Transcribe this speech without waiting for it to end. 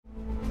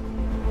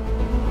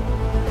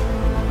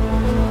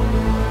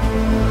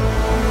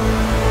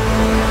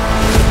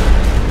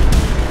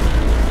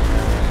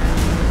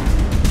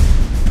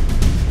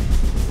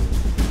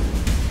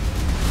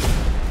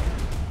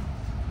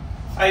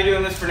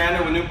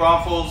Fernando with New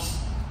Braunfels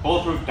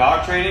Bulletproof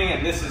Dog Training,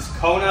 and this is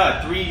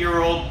Kona, a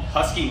 3-year-old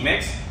Husky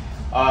mix.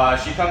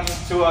 She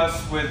comes to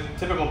us with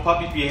typical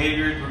puppy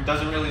behavior,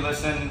 doesn't really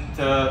listen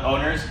to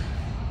owners,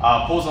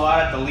 pulls a lot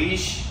at the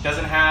leash,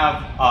 doesn't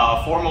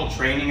have formal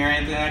training or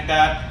anything like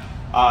that.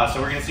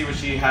 So we're gonna see what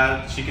she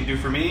can do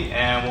for me,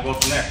 and we'll go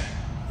from there.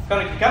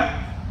 Kona, can you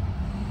come?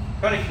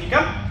 Kona, can you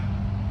come?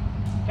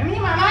 Come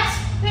here, mamas.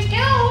 Let's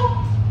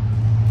go.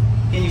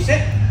 Can you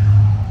sit?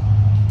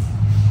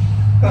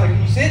 Kona,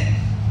 can you sit?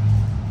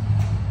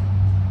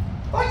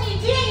 Oh,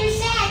 you did. You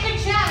sat. Good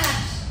job.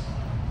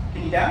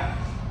 Can you down?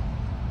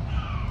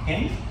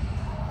 Can you?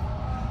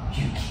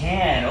 You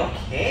can.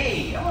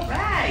 Okay. All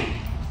right.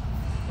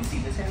 Let's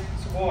see.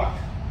 Let's walk.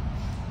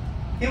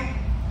 Heel.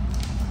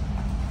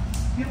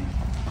 Heel.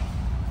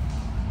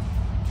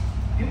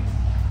 Heel.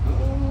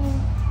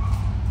 Oh.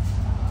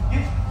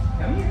 Heel.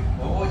 Come here.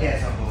 Oh,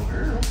 that's a little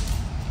girl.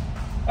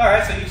 All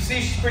right. So you can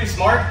see she's pretty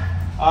smart.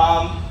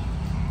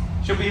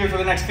 She'll be here for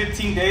the next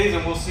 15 days,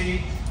 and we'll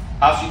see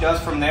how she does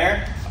from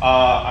there.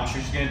 I'm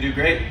sure she's going to do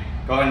great.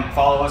 Go ahead and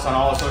follow us on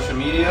all of social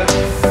media.